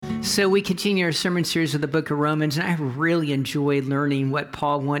So we continue our sermon series of the book of Romans, and I really enjoyed learning what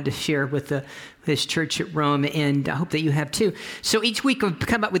Paul wanted to share with his church at Rome, and I hope that you have too. So each week we've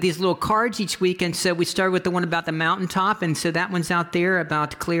come up with these little cards each week, and so we started with the one about the mountaintop, and so that one's out there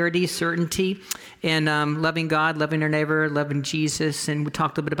about clarity, certainty, and loving God, loving our neighbor, loving Jesus, and we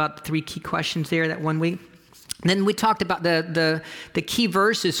talked a little bit about the 3 key questions there that one week. Then we talked about the key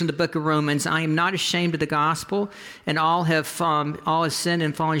verses in the book of Romans. I am not ashamed of the gospel, and all have sinned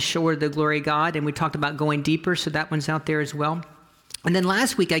and fallen short of the glory of God. And we talked about going deeper, so that one's out there as well. And then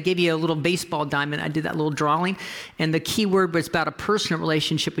last week I gave you a little baseball diamond. I did that little drawing, and the key word was about a personal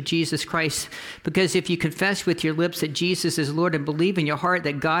relationship with Jesus Christ. Because if you confess with your lips that Jesus is Lord and believe in your heart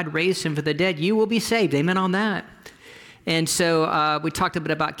that God raised him from the dead, you will be saved. Amen on that. And so we talked a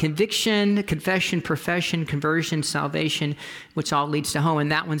bit about conviction, confession, profession, conversion, salvation, which all leads to home,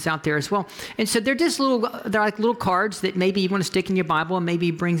 and that one's out there as well. And so they're like little cards that maybe you want to stick in your Bible and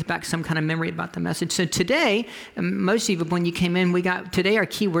maybe brings back some kind of memory about the message. So today, most of you, when you came in, today our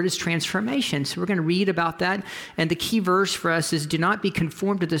key word is transformation. So we're going to read about that. And the key verse for us is, do not be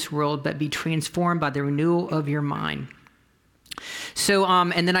conformed to this world, but be transformed by the renewal of your mind. So,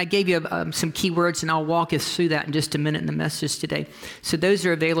 and then I gave you some keywords, and I'll walk us through that in just a minute in the message today. So those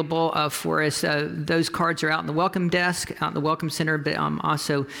are available for us. Those cards are out in the welcome desk, out in the welcome center, but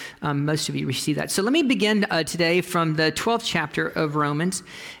also most of you receive that. So let me begin today from the 12th chapter of Romans.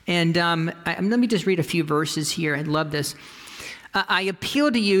 And let me just read a few verses here. I love this. I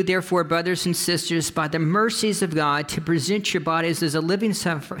appeal to you, therefore, brothers and sisters, by the mercies of God, to present your bodies as a living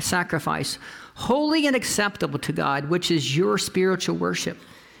sacrifice, holy and acceptable to God, which is your spiritual worship.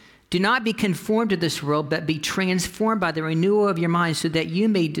 Do not be conformed to this world, but be transformed by the renewal of your mind, so that you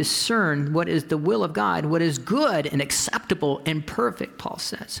may discern what is the will of God, what is good and acceptable and perfect, Paul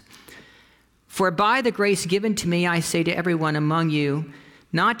says. For by the grace given to me, I say to everyone among you,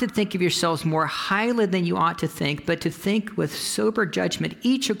 not to think of yourselves more highly than you ought to think, but to think with sober judgment,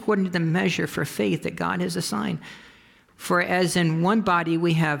 each according to the measure for faith that God has assigned. For as in one body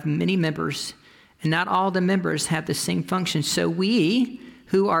we have many members, and not all the members have the same function, so we,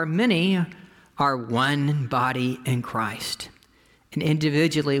 who are many, are one body in Christ. And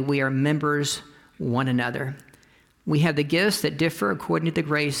individually we are members one another. We have the gifts that differ according to the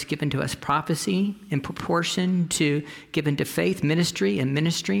grace given to us: prophecy in proportion to given to faith, ministry and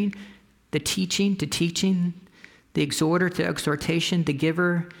ministering, the teaching to teaching, the exhorter to exhortation, the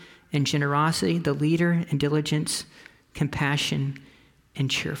giver and generosity, the leader and diligence, compassion and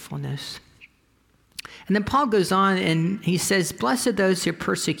cheerfulness. And then Paul goes on and he says, blessed those who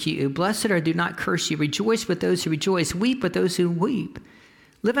persecute you, blessed are do not curse you, rejoice with those who rejoice, weep with those who weep.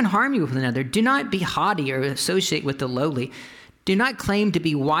 Live in harmony with one another. Do not be haughty or associate with the lowly. Do not claim to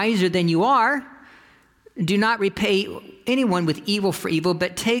be wiser than you are. Do not repay anyone with evil for evil,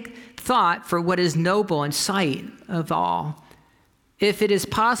 but take thought for what is noble in sight of all. If it is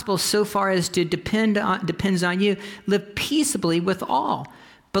possible, so far as to depends on you, live peaceably with all.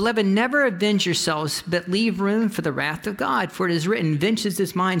 Beloved, never avenge yourselves, but leave room for the wrath of God. For it is written, vengeance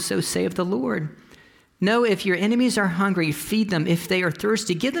is mine, so saith the Lord. No, if your enemies are hungry, feed them. If they are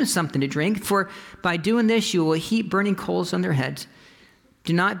thirsty, give them something to drink. For by doing this, you will heap burning coals on their heads.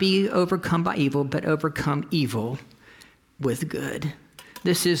 Do not be overcome by evil, but overcome evil with good.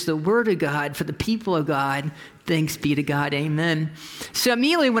 This is the word of God for the people of God. Thanks be to God. Amen. So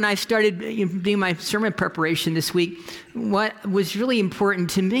immediately when I started doing my sermon preparation this week, what was really important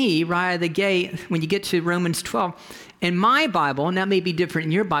to me right out of the gate, when you get to Romans 12, in my Bible, and that may be different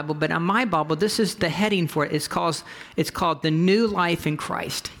in your Bible, but on my Bible, this is the heading for it. It's called The New Life in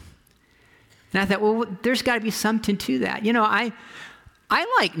Christ. And I thought, well, there's got to be something to that. I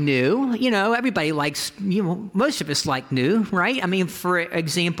like new. Everybody likes, most of us like new, right? I mean, for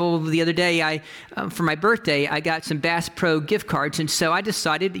example, the other day, for my birthday, I got some Bass Pro gift cards. And so I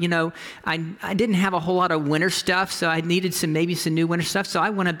decided, I didn't have a whole lot of winter stuff, so I needed maybe some new winter stuff. So I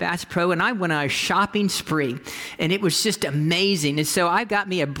went to Bass Pro and I went on a shopping spree. And it was just amazing. And so I got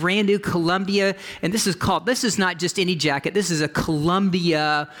me a brand new Columbia, and this is not just any jacket. This is a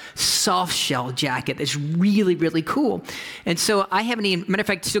Columbia soft shell jacket that's really, really cool. And so I haven't even, matter of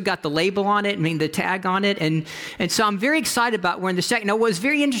fact, still got the label on it, the tag on it. And so I'm very excited about wearing this jacket. Now, what was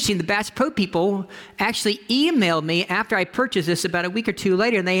very interesting, the Bass Pro people actually emailed me after I purchased this about a week or two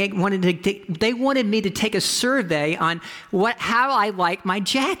later, and they wanted me to take a survey on how I like my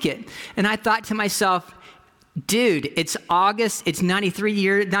jacket. And I thought to myself, dude, it's August, it's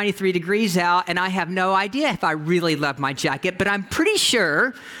 93 degrees out, and I have no idea if I really love my jacket, but I'm pretty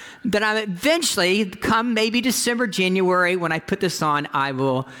sure that I eventually, come maybe December, January, when I put this on, I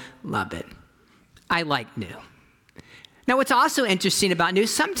will love it. I like new. Now, what's also interesting about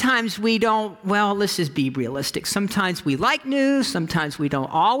news, sometimes we don't, well, let's just be realistic. Sometimes we like new, sometimes we don't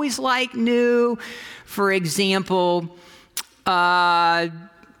always like new. For example, do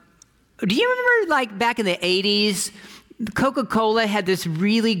you remember like back in the 80s, Coca-Cola had this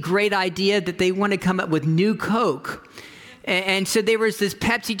really great idea that they want to come up with new Coke. And so there was this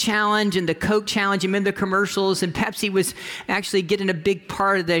Pepsi challenge and the Coke challenge. You remember the commercials? And Pepsi was actually getting a big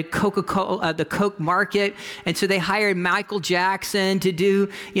part of the Coca-Cola, the Coke market. And so they hired Michael Jackson to do,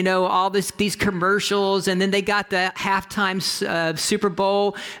 all these commercials. And then they got the halftime Super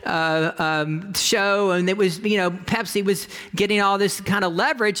Bowl show. And it was, Pepsi was getting all this kind of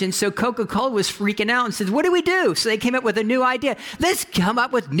leverage. And so Coca-Cola was freaking out and said, what do we do? So they came up with a new idea. Let's come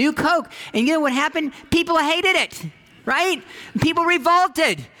up with new Coke. And you know what happened? People hated it. Right? People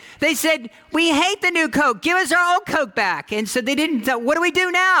revolted. They said, we hate the new Coke. Give us our old Coke back. And so they didn't, what do we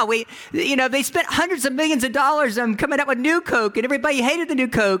do now? They spent hundreds of millions of dollars on coming up with new Coke, and everybody hated the new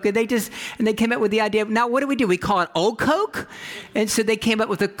Coke. And they came up with the idea, now what do? We call it old Coke? And so they came up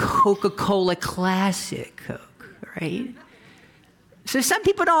with a Coca-Cola Classic Coke, right? So some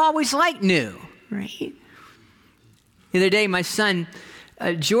people don't always like new, right? The other day, my son,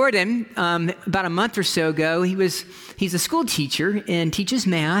 Jordan, about a month or so ago, he's a school teacher and teaches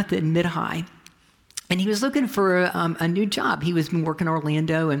math in mid-high. And he was looking for a new job. He was been working in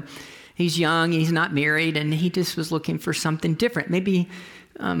Orlando, and he's young, he's not married, and he just was looking for something different, maybe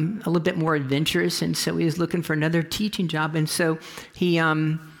a little bit more adventurous. And so he was looking for another teaching job. And so he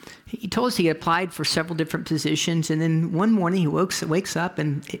told us he had applied for several different positions. And then one morning he wakes up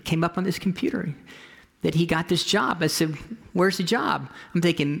and it came up on his computer that he got this job. I said, where's the job? I'm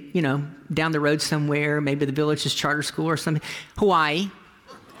thinking, down the road somewhere, maybe the Village's charter school or something. Hawaii.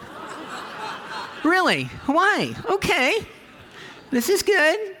 Really? Hawaii. Okay. This is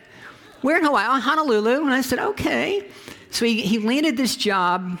good. Where in Hawaii? Oh, Honolulu. And I said, okay. So he landed this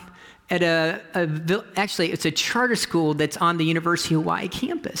job at actually, it's a charter school that's on the University of Hawaii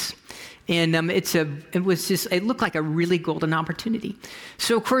campus. And it looked like a really golden opportunity.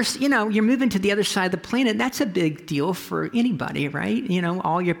 So, of course, you're moving to the other side of the planet. That's a big deal for anybody, right?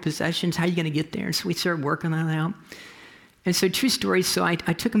 All your possessions, how are you going to get there? And so we started working on that out. And so, true story, so I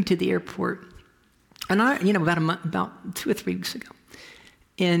took him to the airport, and about 2 or 3 weeks ago.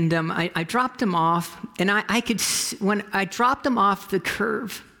 And I dropped him off, and when I dropped him off the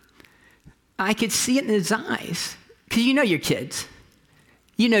curve, I could see it in his eyes. Because your kids.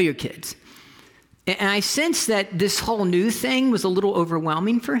 Your kids. And I sensed that this whole new thing was a little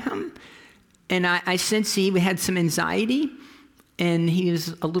overwhelming for him. And I sensed he had some anxiety, and he was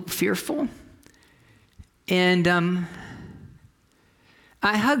a little fearful. And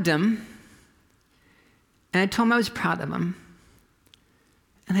I hugged him, and I told him I was proud of him.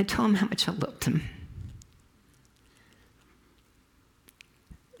 And I told him how much I loved him.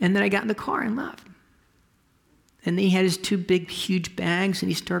 And then I got in the car and left. And then he had his 2 big, huge bags, and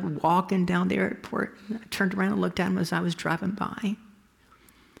he started walking down the airport. And I turned around and looked at him as I was driving by.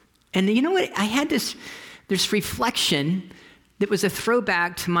 And you know what? I had this reflection that was a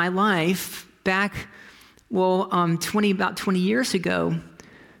throwback to my life back, about 20 years ago,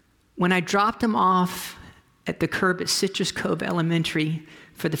 when I dropped him off at the curb at Citrus Cove Elementary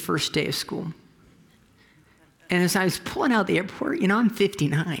for the first day of school. And as I was pulling out of the airport, I'm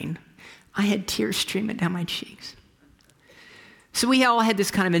 59. I had tears streaming down my cheeks. So we all had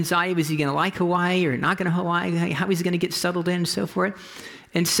this kind of anxiety. Was he going to like Hawaii or not going to Hawaii? How was he going to get settled in and so forth?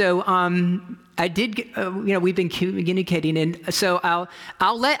 And so I did, we've been communicating. And so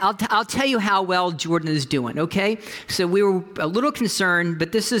I'll tell you how well Jordan is doing, okay? So we were a little concerned,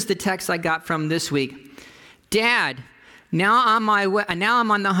 but this is the text I got from this week. Dad, now I'm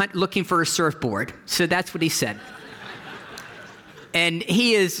on the hunt looking for a surfboard. So that's what he said. And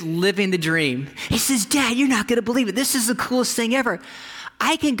he is living the dream. He says, Dad, you're not going to believe it. This is the coolest thing ever.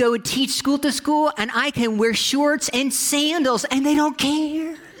 I can go and teach school to school, and I can wear shorts and sandals, and they don't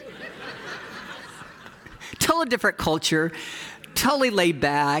care. Totally different culture, totally laid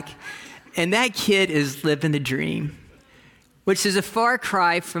back. And that kid is living the dream, which is a far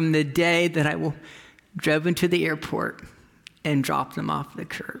cry from the day that I drove into the airport and dropped him off the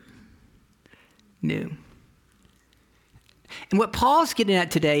curb. New. And what Paul's getting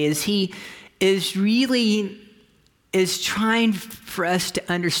at today is he is trying for us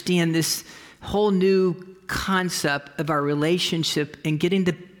to understand this whole new concept of our relationship and getting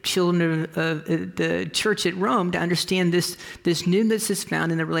the children of the church at Rome to understand this newness is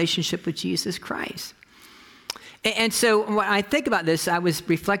found in the relationship with Jesus Christ. And so when I think about this, I was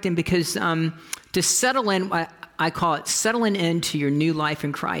reflecting because to settle in, I call it settling into your new life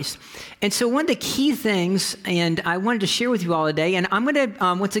in Christ. And so one of the key things, and I wanted to share with you all today, and I'm going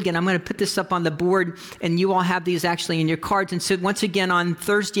to, once again, I'm going to put this up on the board, and you all have these actually in your cards. And so once again, on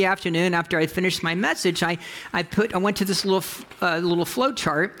Thursday afternoon, after I finished my message, I went to this little flow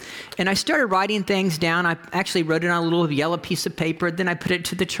chart, and I started writing things down. I actually wrote it on a little yellow piece of paper, then I put it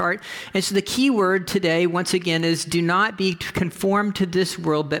to the chart. And so the key word today, once again, is do not be conformed to this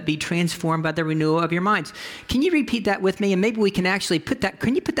world, but be transformed by the renewal of your minds. Can you repeat that with me? And maybe we can actually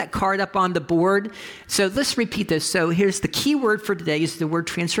can you put that card up on the board? So let's repeat this. So here's the key word for today is the word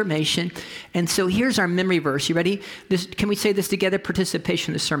transformation. And so here's our memory verse. You ready? Can we say this together?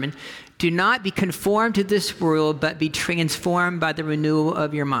 Participation in the sermon. Do not be conformed to this world, but be transformed by the renewal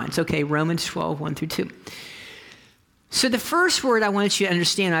of your minds. Okay, Romans 12, 1 through 2. So the first word I want you to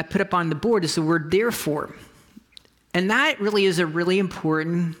understand, I put up on the board, is the word therefore. And that really is a really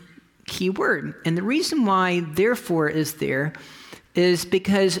important key word. And the reason why therefore is there is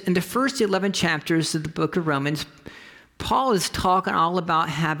because in the first 11 chapters of the book of Romans, Paul is talking all about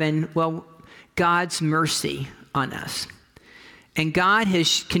having, God's mercy on us. And God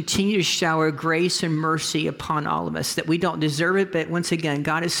has continued to shower grace and mercy upon all of us, that we don't deserve it, but once again,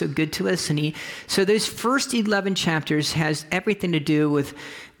 God is so good to us. So those first 11 chapters has everything to do with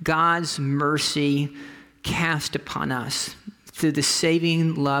God's mercy cast upon us through the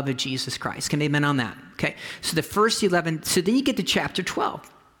saving love of Jesus Christ. Can we amen on that? Okay, so the first 11, so then you get to chapter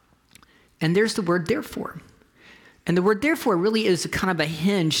 12, and there's the word therefore. And the word therefore really is kind of a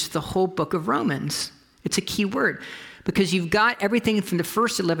hinge to the whole book of Romans. It's a key word because you've got everything from the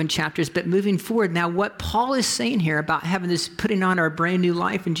first 11 chapters, but moving forward, now what Paul is saying here about having this, putting on our brand new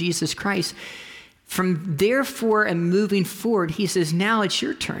life in Jesus Christ, from therefore and moving forward, he says, now it's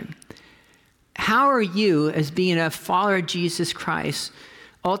your turn. How are you, as being a follower of Jesus Christ,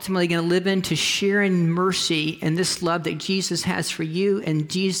 ultimately going to live into sharing mercy and this love that Jesus has for you, and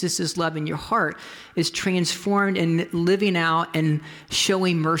Jesus' love in your heart is transformed and living out and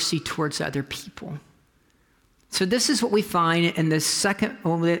showing mercy towards other people? So this is what we find in the second,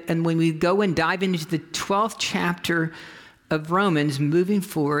 and when we go and dive into the 12th chapter of Romans, moving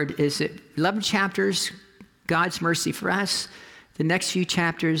forward, is that 11 chapters, God's mercy for us. The next few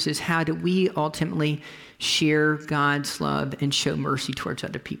chapters is how do we ultimately share God's love and show mercy towards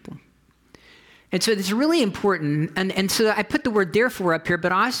other people. And so it's really important. And so I put the word therefore up here,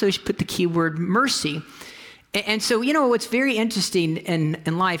 but I also put the key word mercy. And so, what's very interesting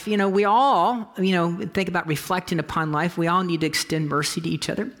in life, we all, think about reflecting upon life. We all need to extend mercy to each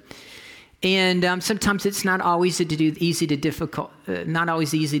other. And sometimes it's not always easy to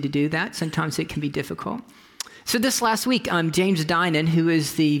do that. Sometimes it can be difficult. So this last week, James Dinan, who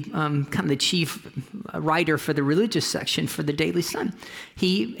is the kind of the chief writer for the religious section for the Daily Sun,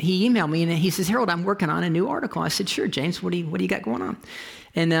 he emailed me and he says, "Harold, I'm working on a new article." I said, "Sure, James. What do you got going on?"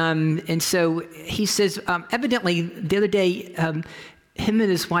 And so he says, evidently the other day, him and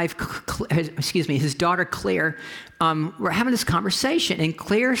his wife, his daughter Claire, were having this conversation, and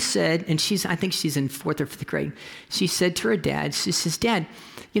Claire said, and I think she's in 4th or 5th grade. She said to her dad, she says, "Dad,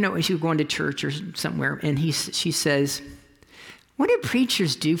 she was going to church or somewhere," and she says, "What do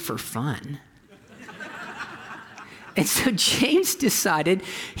preachers do for fun?" And so James decided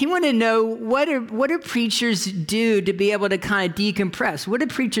he wanted to know what do preachers do to be able to kind of decompress? What do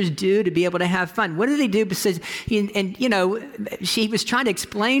preachers do to be able to have fun? What do they do besides? And she was trying to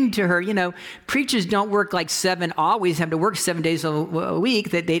explain to her, preachers don't work like always have to work 7 days a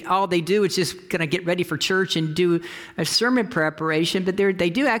week. That all they do is just kind of get ready for church and do a sermon preparation. But they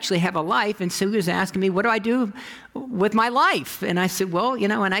do actually have a life. And so he was asking me, what do I do with my life? And I said, well,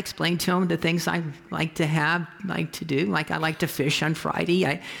 and I explained to him the things I like to do. Like I like to fish on Friday.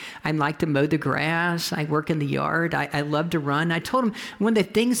 I like to mow the grass. I work in the yard. I love to run. I told him one of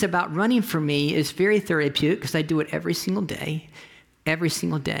the things about running for me is very therapeutic because I do it every single day.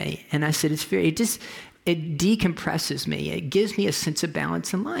 And I said, it decompresses me. It gives me a sense of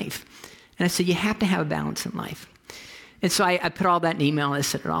balance in life. And I said, you have to have a balance in life. And so I put all that in an email and I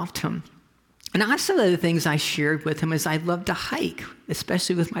sent it off to him. And some of the things I shared with him is I love to hike,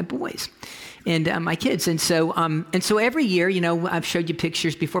 especially with my boys and my kids. And so every year, I've showed you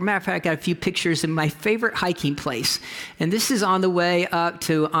pictures before. Matter of fact, I got a few pictures of my favorite hiking place. And this is on the way up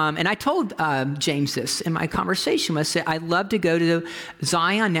to, and I told James this in my conversation. I said, I love to go to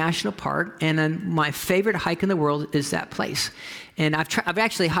Zion National Park, and my favorite hike in the world is that place. And I've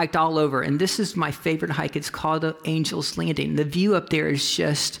actually hiked all over, and this is my favorite hike. It's called Angel's Landing. The view up there is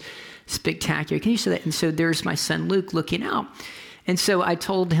just spectacular. Can you see that? And so there's my son Luke looking out. And so I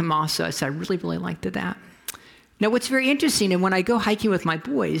told him also, I said, I really, really liked that. Now, what's very interesting, and when I go hiking with my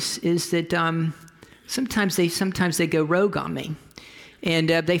boys, is that sometimes they go rogue on me. And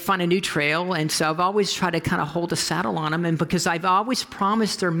they find a new trail, and so I've always tried to kind of hold a saddle on them. And because I've always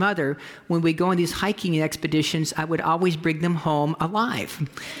promised their mother when we go on these hiking expeditions, I would always bring them home alive.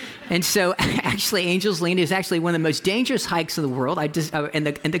 And so actually, Angels Landing is actually one of the most dangerous hikes in the world, in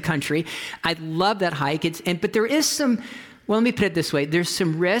the country. I love that hike. But there is some, well, let me put it this way. There's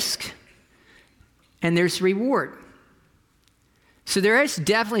some risk and there's reward. So there is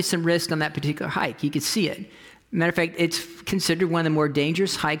definitely some risk on that particular hike. You could see it. Matter of fact, it's considered one of the more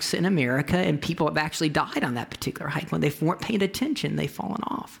dangerous hikes in America, and people have actually died on that particular hike. When they weren't paying attention, they've fallen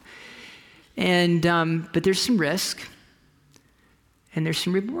off. And but there's some risk, and there's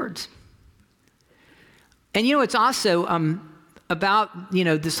some rewards. And it's also about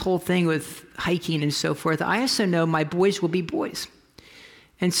this whole thing with hiking and so forth. I also know my boys will be boys.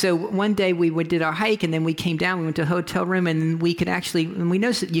 And so one day we did our hike, and then we came down, we went to a hotel room, and we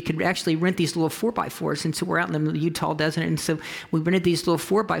noticed that you could actually rent these little 4x4s. And so we're out in the Utah desert, and so we rented these little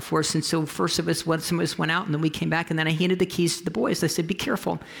 4x4s. And so some of us went out, and then we came back, and then I handed the keys to the boys. I said, be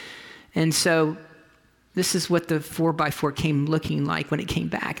careful. And so this is what the 4x4 came looking like when it came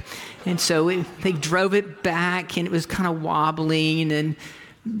back. And so they drove it back, and it was kind of wobbling, and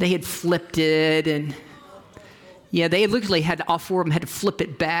they had flipped it, and yeah, they literally all four of them had to flip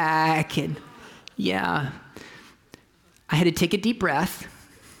it back. And yeah, I had to take a deep breath,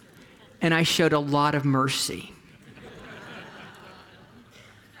 and I showed a lot of mercy.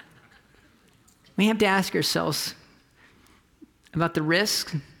 We have to ask ourselves about the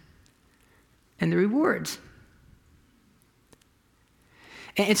risks and the rewards.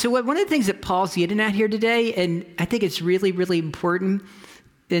 And so one of the things that Paul's getting at here today, and I think it's really, really important,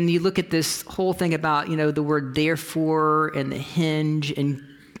 and you look at this whole thing about, the word therefore and the hinge, and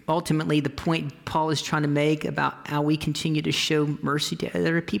ultimately the point Paul is trying to make about how we continue to show mercy to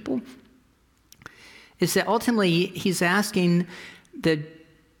other people, is that ultimately he's asking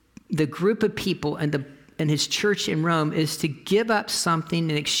the group of people and his church in Rome is to give up something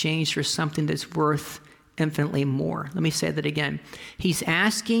in exchange for something that's worth infinitely more. Let me say that again. He's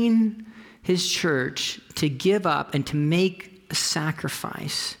asking his church to give up and to make a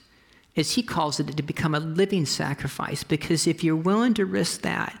sacrifice, as he calls it, to become a living sacrifice. Because if you're willing to risk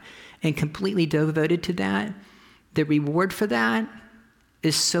that and completely devoted to that, the reward for that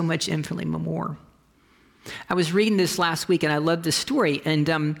is so much infinitely more. I was reading this last week, and I love this story.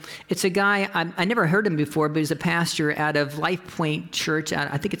 And it's a guy, I never heard him before, but he's a pastor out of Life Point Church.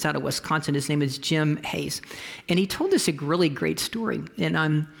 I think it's out of Wisconsin. His name is Jim Hayes. And he told us a really great story.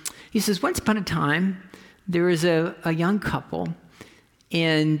 And he says, once upon a time, there was a young couple,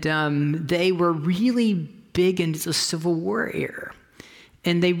 and they were really big into the Civil War era.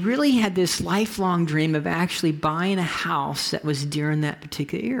 And they really had this lifelong dream of actually buying a house that was during that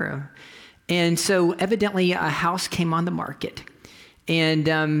particular era. And so evidently a house came on the market,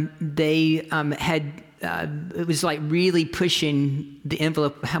 and they had, it was like really pushing the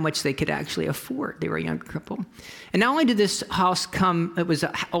envelope of how much they could actually afford. They were a younger couple. And not only did this house come, it was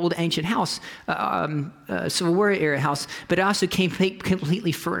an old ancient house, Civil War era house, but it also came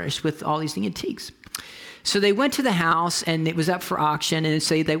completely furnished with all these antiques. So they went to the house, and it was up for auction. And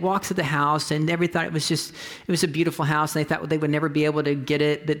so they walked to the house, and everybody thought it was a beautiful house. And they thought they would never be able to get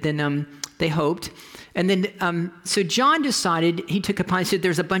it, but then they hoped. And then, so John decided, he said,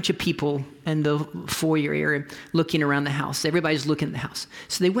 there's a bunch of people in the foyer area looking around the house. Everybody's looking at the house.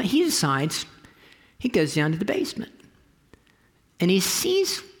 So he decides, he goes down to the basement, and he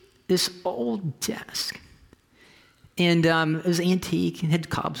sees this old desk. And it was antique and had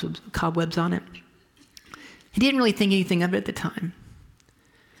cobwebs on it. He didn't really think anything of it at the time.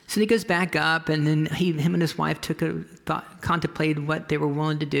 So he goes back up, and then him and his wife contemplated what they were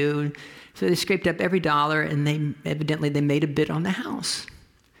willing to do. So they scraped up every dollar, and they made a bid on the house.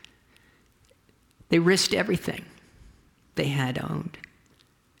 They risked everything they had owned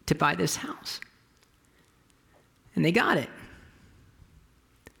to buy this house. And they got it,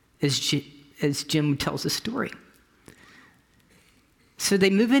 as Jim tells the story. So they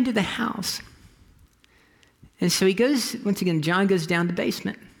move into the house. And so John goes down the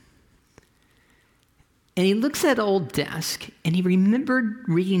basement. And he looks at old desk, and he remembered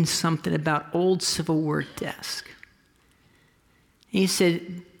reading something about old Civil War desk. And he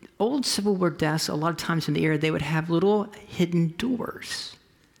said, old Civil War desks, a lot of times in the era, they would have little hidden doors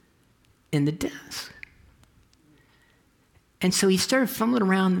in the desk. And so he started fumbling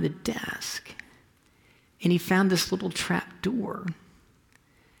around the desk, and he found this little trap door.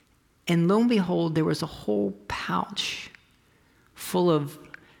 And lo and behold, there was a whole pouch full of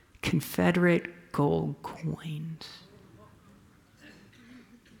Confederate gold coins.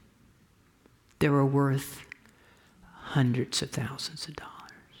 that were worth hundreds of thousands of dollars.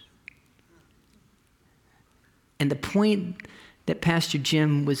 And the point that Pastor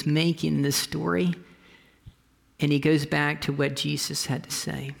Jim was making in this story, and he goes back to what Jesus had to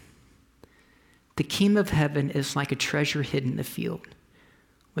say. The kingdom of heaven is like a treasure hidden in the field,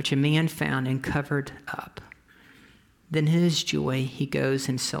 which a man found and covered up. Then in his joy, he goes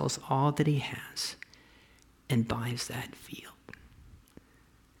and sells all that he has and buys that field.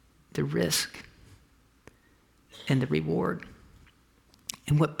 The risk and the reward.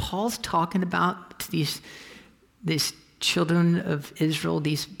 And what Paul's talking about to these children of Israel,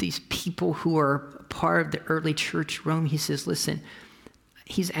 these people who are part of the early church Rome, he says, listen,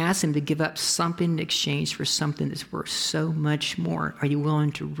 he's asking them to give up something in exchange for something that's worth so much more. Are you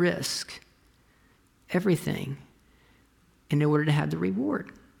willing to risk everything in order to have the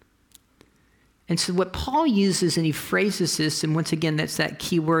reward? And so what Paul uses, and he phrases this, and once again, that's that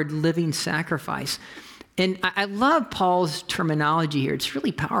key word, living sacrifice. And I love Paul's terminology here. It's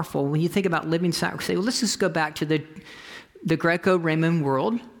really powerful. When you think about living sacrifice, say, well, let's just go back to the Greco-Roman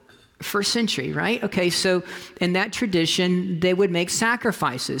world, first century, right? Okay, so in that tradition, they would make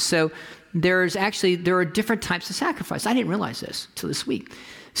sacrifices. So there are different types of sacrifice. I didn't realize this until this week.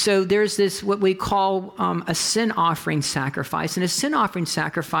 So there's this, what we call a sin offering sacrifice. And a sin offering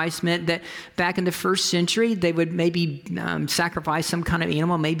sacrifice meant that back in the first century, they would maybe sacrifice some kind of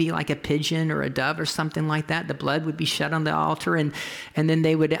animal, maybe like a pigeon or a dove or something like that. The blood would be shed on the altar, and then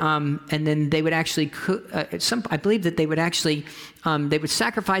they would actually cook. I believe that they would actually they would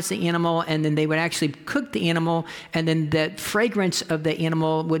sacrifice the animal, and then they would actually cook the animal, and then the fragrance of the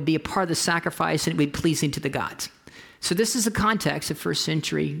animal would be a part of the sacrifice, and it would be pleasing to the gods. So this is the context of first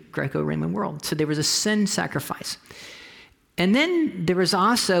century Greco-Roman world. So there was a sin sacrifice. And then there was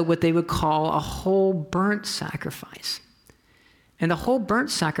also what they would call a whole burnt sacrifice. And the whole burnt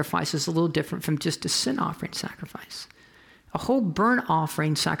sacrifice is a little different from just a sin offering sacrifice. A whole burnt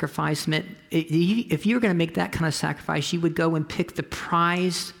offering sacrifice meant if you were going to make that kind of sacrifice, you would go and pick the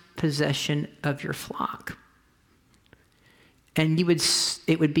prized possession of your flock. And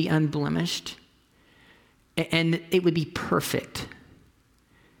it would be unblemished. And it would be perfect.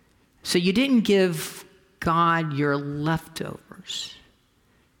 So you didn't give God your leftovers.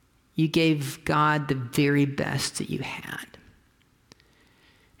 You gave God the very best that you had.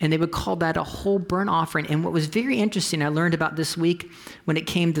 And they would call that a whole burnt offering. And what was very interesting, I learned about this week when it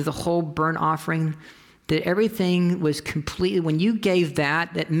came to the whole burnt offering, that everything was completely, when you gave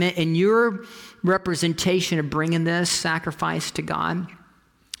that meant in your representation of bringing this sacrifice to God,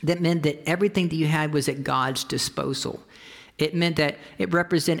 that meant that everything that you had was at God's disposal. It meant that it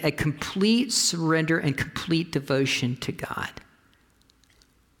represented a complete surrender and complete devotion to God.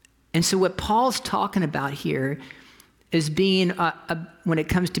 And so what Paul's talking about here is being, when it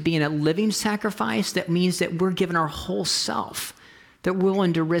comes to being a living sacrifice, that means that we're giving our whole self, that we're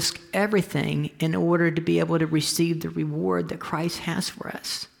willing to risk everything in order to be able to receive the reward that Christ has for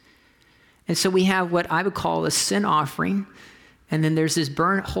us. And so we have what I would call a sin offering, and then there's this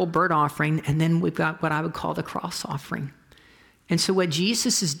whole burnt offering, and then we've got what I would call the cross offering. And so what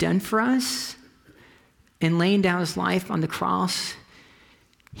Jesus has done for us in laying down his life on the cross,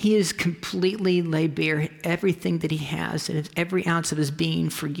 he has completely laid bare everything that he has, and every ounce of his being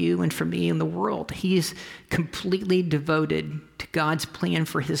for you and for me and the world. He is completely devoted to God's plan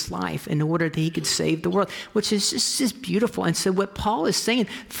for his life in order that he could save the world, which is just beautiful. And so what Paul is saying,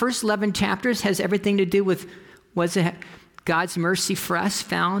 first 11 chapters has everything to do with God's mercy for us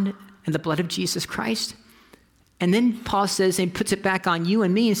found in the blood of Jesus Christ. And then Paul says, and puts it back on you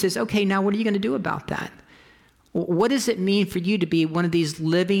and me and says, okay, now what are you going to do about that? What does it mean for you to be one of these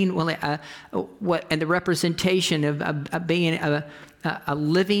living, and the representation of being a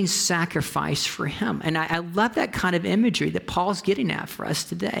living sacrifice for him? And I love that kind of imagery that Paul's getting at for us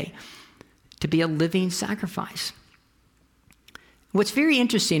today, to be a living sacrifice. What's very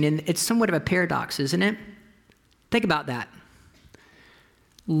interesting, and it's somewhat of a paradox, isn't it? Think about that.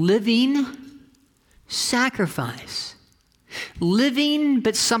 Living sacrifice. Living,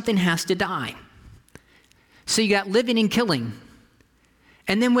 but something has to die. So you got living and killing.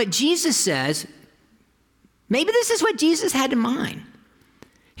 And then what Jesus says, maybe this is what Jesus had in mind.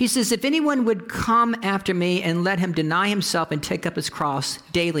 He says, if anyone would come after me, and let him deny himself and take up his cross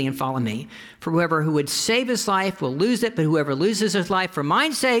daily and follow me. For whoever who would save his life will lose it, but whoever loses his life for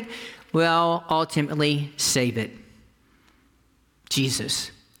my sake will ultimately save it.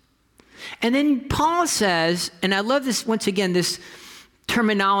 Jesus. And then Paul says, and I love this, once again, this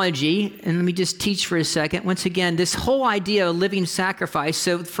terminology, and let me just teach for a second. Once again, this whole idea of living sacrifice.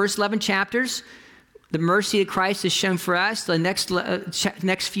 So the first 11 chapters, The mercy of Christ is shown for us. The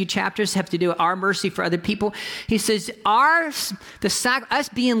next few chapters have to do with our mercy for other people. He says, us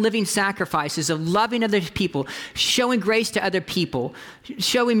being living sacrifices of loving other people, showing grace to other people,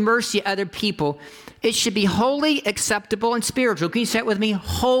 showing mercy to other people, it should be holy, acceptable, and spiritual. Can you say it with me?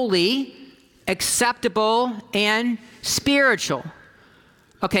 Holy, acceptable, and spiritual.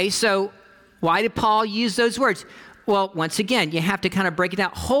 Okay, so why did Paul use those words? Well, once again, you have to kind of break it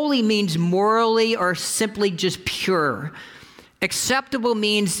down. Holy means morally or simply just pure. Acceptable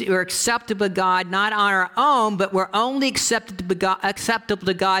means we're acceptable to God, not on our own, but we're only acceptable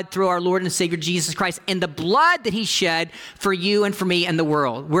to God through our Lord and Savior Jesus Christ and the blood that he shed for you and for me and the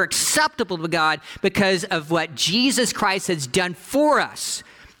world. We're acceptable to God because of what Jesus Christ has done for us.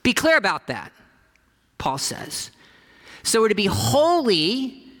 Be clear about that, Paul says. So we're to be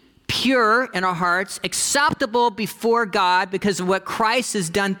holy, pure in our hearts, acceptable before God because of what Christ has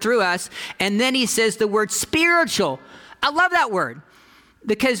done through us. And then he says the word spiritual. I love that word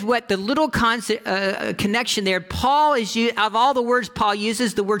because what the little connection there, Paul is, of all the words Paul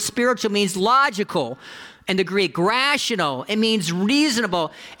uses, the word spiritual means logical. In the Greek, rational. It means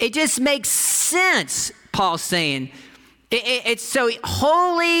reasonable. It just makes sense, Paul's saying. It's so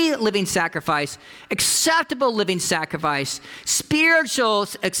holy living sacrifice, acceptable living sacrifice, spiritual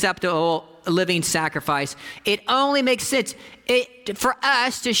acceptable living sacrifice. It only makes sense for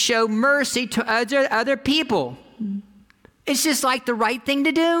us to show mercy to other people. It's just like the right thing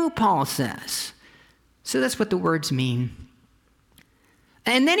to do, Paul says. So that's what the words mean.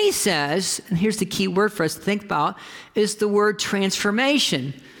 And then he says, and here's the key word for us to think about, is the word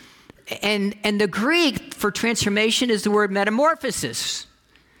transformation. And the Greek for transformation is the word metamorphosis,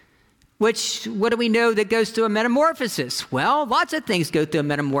 which, what do we know that goes through a metamorphosis? Well, lots of things go through a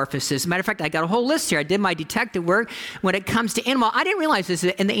metamorphosis. As a matter of fact, I got a whole list here. I did my detective work when it comes to animal. I didn't realize this.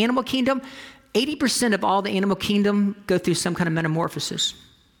 In the animal kingdom, 80% of all the animal kingdom go through some kind of metamorphosis.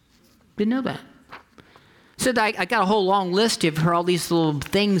 Didn't know that. So I got a whole long list of all these little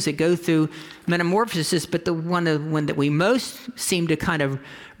things that go through metamorphosis, but the one that we most seem to kind of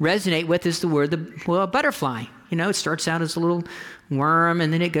resonate with is the word, butterfly. You know, it starts out as a little worm,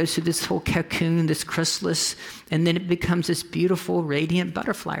 and then it goes through this whole cocoon, this chrysalis, and then it becomes this beautiful, radiant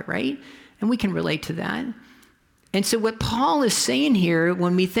butterfly, right? And we can relate to that. And so what Paul is saying here,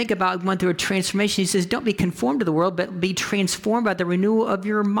 when we think about going through a transformation, he says, don't be conformed to the world, but be transformed by the renewal of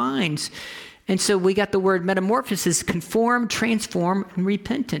your minds. And so we got the word metamorphosis, conform, transform, and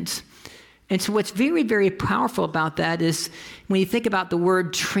repentance. And so what's very, very powerful about that is when you think about the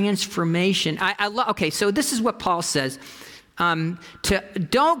word transformation, okay, so this is what Paul says.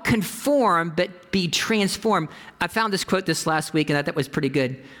 Don't conform, but be transformed. I found this quote this last week, and I thought it was pretty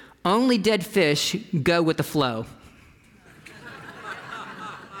good. Only dead fish go with the flow.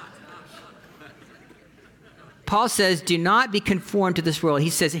 Paul says, do not be conformed to this world. He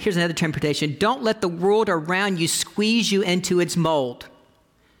says, here's another interpretation. Don't let the world around you squeeze you into its mold.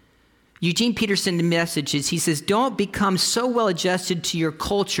 Eugene Peterson, in Messages, he says, don't become so well adjusted to your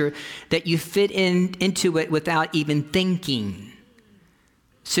culture that you fit into it without even thinking.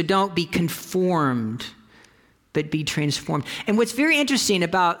 So don't be conformed, but be transformed. And what's very interesting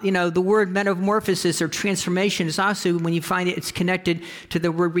about, the word metamorphosis or transformation is also when you find it's connected to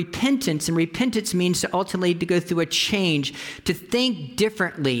the word repentance. And repentance means to ultimately to go through a change, to think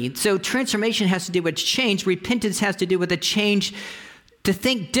differently. So transformation has to do with change. Repentance has to do with a change to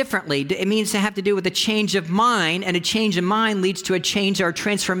think differently. It means to have to do with a change of mind, and a change of mind leads to a change or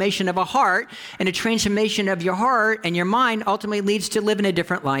transformation of a heart, and a transformation of your heart and your mind ultimately leads to living a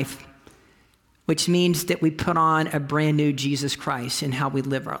different life, which means that we put on a brand new Jesus Christ in how we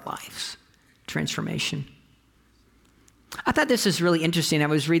live our lives. Transformation. I thought this was really interesting. I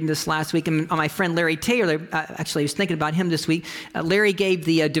was reading this last week, and my friend Larry Taylor, actually I was thinking about him this week. Larry gave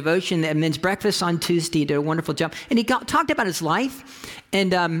the devotion at Men's Breakfast on Tuesday. He did a wonderful job. And he talked about his life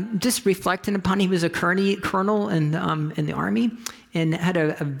and just reflecting upon he was a colonel in the Army and had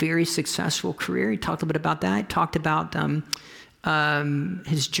a very successful career. He talked a bit about that. He talked about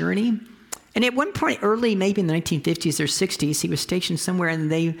his journey. And at one point early, maybe in the 1950s or 60s, he was stationed somewhere, and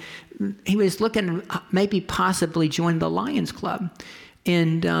he was looking maybe possibly join the Lions Club.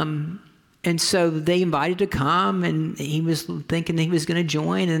 And so they invited to come, and he was thinking he was going to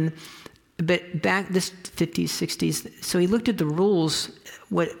join. But back this 50s, 60s, so he looked at the rules,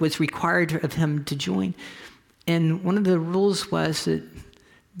 what was required of him to join. And one of the rules was that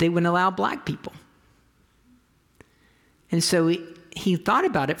they wouldn't allow black people. And so he thought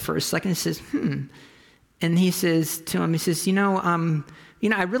about it for a second and says, And he says to him,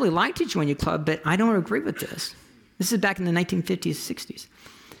 I really like to join your club, but I don't agree with this. This is back in the 1950s, 60s.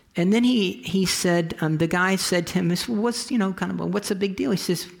 And then he said, the guy said to him, what's the big deal? He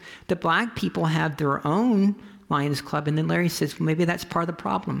says, the black people have their own Lions Club. And then Larry says, well, maybe that's part of the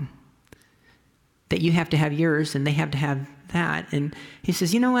problem, that you have to have yours and they have to have that. And he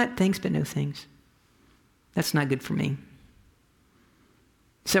says, you know what? Thanks, but no thanks. That's not good for me.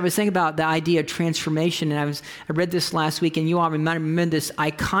 So I was thinking about the idea of transformation, and I read this last week, and you all remember this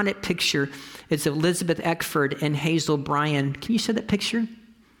iconic picture. It's Elizabeth Eckford and Hazel Bryan. Can you show that picture?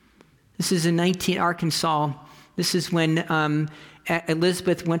 This is in Arkansas. This is when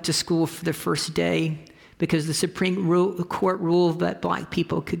Elizabeth went to school for the first day because the Supreme Court ruled that black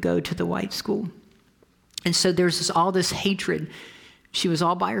people could go to the white school. And so there's all this hatred. She was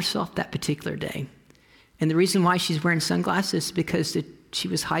all by herself that particular day. And the reason why she's wearing sunglasses is because she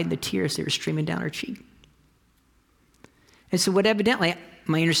was hiding the tears that were streaming down her cheek. And so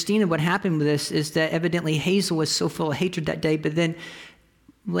my understanding of what happened with this is that evidently Hazel was so full of hatred that day, but then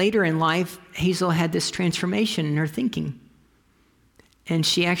later in life, Hazel had this transformation in her thinking. And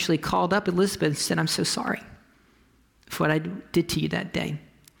she actually called up Elizabeth and said, I'm so sorry for what I did to you that day.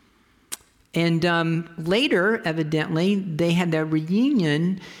 And later, evidently, they had their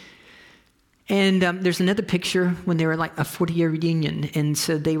reunion. And there's another picture when they were like a 40-year reunion. And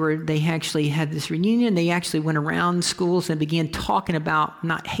so they actually had this reunion. They actually went around schools and began talking about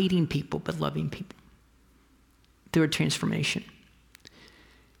not hating people, but loving people through a transformation.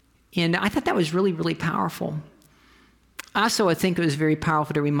 And I thought that was really, really powerful. Also, I think it was very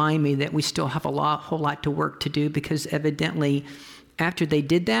powerful to remind me that we still have a whole lot to work to do, because evidently after they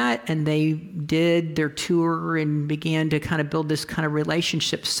did that and they did their tour and began to kind of build this kind of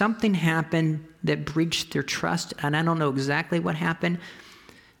relationship, something happened that breached their trust. And I don't know exactly what happened,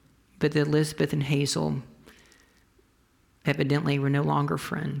 but Elizabeth and Hazel evidently were no longer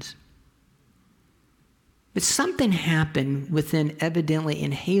friends. But something happened evidently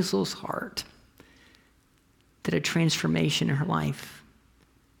in Hazel's heart, that a transformation in her life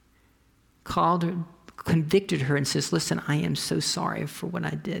convicted her and says, listen, I am so sorry for what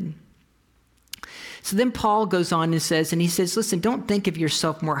I did. So then Paul goes on and says, listen, don't think of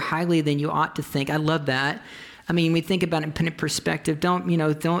yourself more highly than you ought to think. I love that. I mean, we think about it in perspective.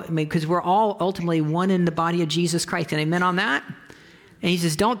 Because we're all ultimately one in the body of Jesus Christ. And amen on that? And he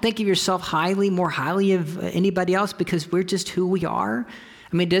says, don't think of yourself more highly of anybody else, because we're just who we are.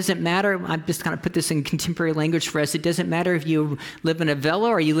 I mean, it doesn't matter. I've just kind of put this in contemporary language for us. It doesn't matter if you live in a villa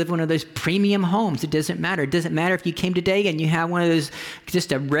or you live in one of those premium homes. It doesn't matter. It doesn't matter if you came today and you have one of those,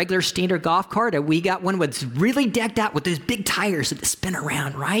 just a regular standard golf cart, or we got one that's really decked out with those big tires that spin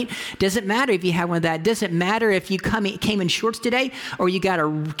around, right? It doesn't matter if you have one of that. It doesn't matter if you came in shorts today, or you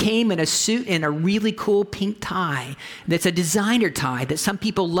came in a suit and a really cool pink tie that's a designer tie that some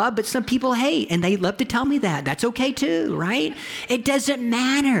people love, but some people hate. And they love to tell me that. That's okay too, right? It doesn't matter.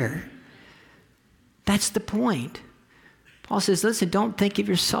 That's the point. Paul says, listen, don't think of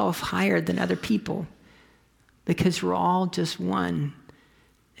yourself higher than other people, because we're all just one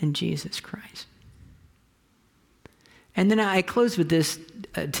in Jesus Christ. And then I close with this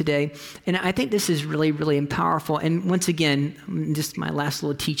today, and I think this is really, really powerful. And once again, just my last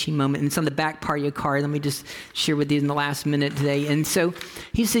little teaching moment, and it's on the back part of your card. Let me just share with you in the last minute today. And so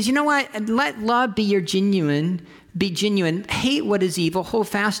he says, you know what? Let love be genuine. Hate what is evil. Hold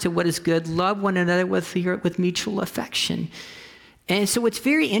fast to what is good. Love one another with mutual affection. And so what's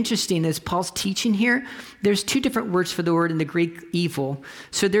very interesting is Paul's teaching here. There's two different words for the word in the Greek, evil.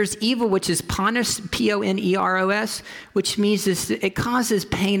 So there's evil, which is poneros, P-O-N-E-R-O-S, which means it causes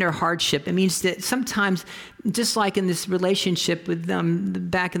pain or hardship. It means that sometimes, just like in this relationship with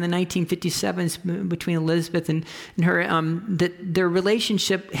back in the 1957s between Elizabeth and her, that their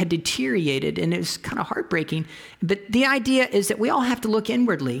relationship had deteriorated, and it was kind of heartbreaking. But the idea is that we all have to look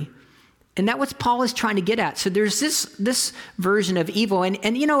inwardly. And that's what Paul is trying to get at. So there's this version of evil.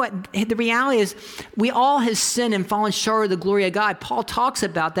 And you know what? The reality is we all have sinned and fallen short of the glory of God. Paul talks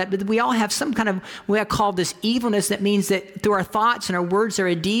about that, but we all have some kind of, what I call this evilness, that means that through our thoughts and our words or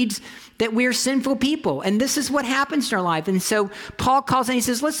our deeds, that we're sinful people. And this is what happens in our life. And so Paul calls and he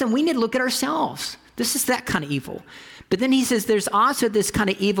says, listen, we need to look at ourselves. This is that kind of evil. But then he says there's also this kind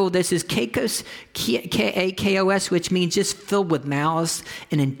of evil. This is kakos, K-A-K-O-S, which means just filled with malice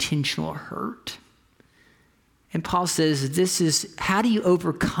and intentional hurt. And Paul says this is, how do you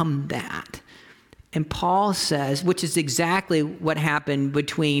overcome that? And Paul says, which is exactly what happened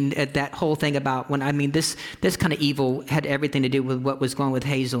between that whole thing about this kind of evil had everything to do with what was going with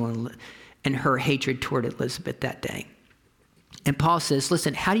Hazel and her hatred toward Elizabeth that day. And Paul says,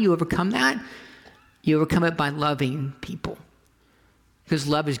 listen, how do you overcome that? You overcome it by loving people, because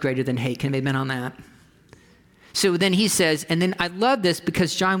love is greater than hate. Can we amen on that? So then he says, and then I love this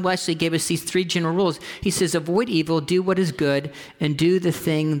because John Wesley gave us these 3 general rules. He says, avoid evil, do what is good, and do the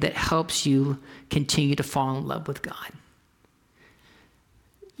thing that helps you continue to fall in love with God.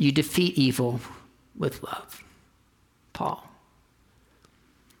 You defeat evil with love. Paul.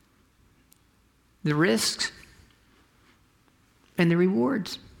 The risks and the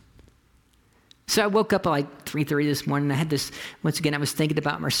rewards. So I woke up at like 3:30 this morning. I had this, once again, I was thinking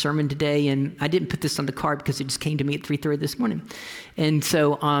about my sermon today, and I didn't put this on the card because it just came to me at 3:30 this morning. And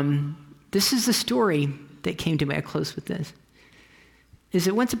so this is the story that came to me. I close with this. Is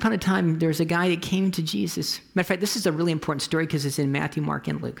that once upon a time, there was a guy that came to Jesus. Matter of fact, this is a really important story because it's in Matthew, Mark,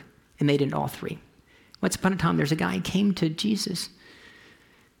 and Luke. And they did all 3. Once upon a time, there's a guy who came to Jesus.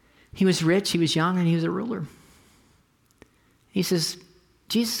 He was rich, he was young, and he was a ruler. He says,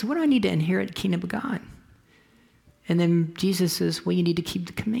 Jesus, what do I need to inherit the kingdom of God? And then Jesus says, well, you need to keep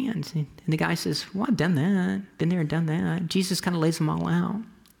the commands. And the guy says, well, I've done that. Been there and done that. Jesus kind of lays them all out.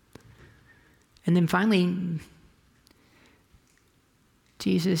 And then finally,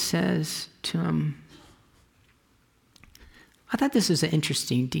 Jesus says to him, I thought this was an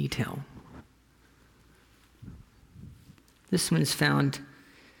interesting detail. This one is found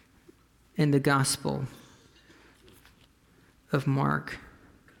in the Gospel of Mark.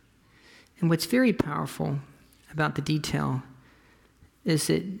 And what's very powerful about the detail is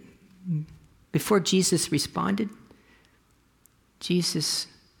that before Jesus responded, it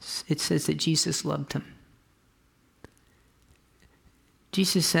says that Jesus loved him.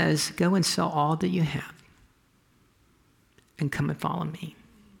 Jesus says, go and sell all that you have and come and follow me.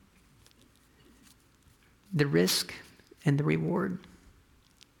 The risk and the reward.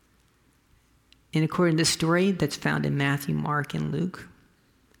 And according to the story that's found in Matthew, Mark, and Luke,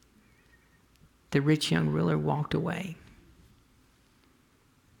 the rich young ruler walked away,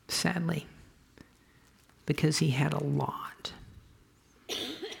 sadly, because he had a lot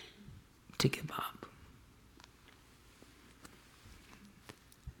to give up.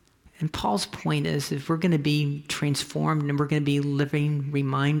 And Paul's point is, if we're going to be transformed and we're going to be living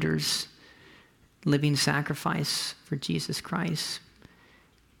reminders, living sacrifice for Jesus Christ,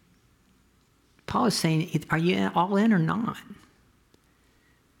 Paul is saying, are you all in or not?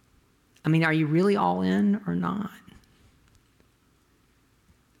 I mean, are you really all in or not?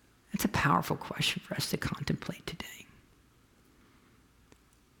 That's a powerful question for us to contemplate today.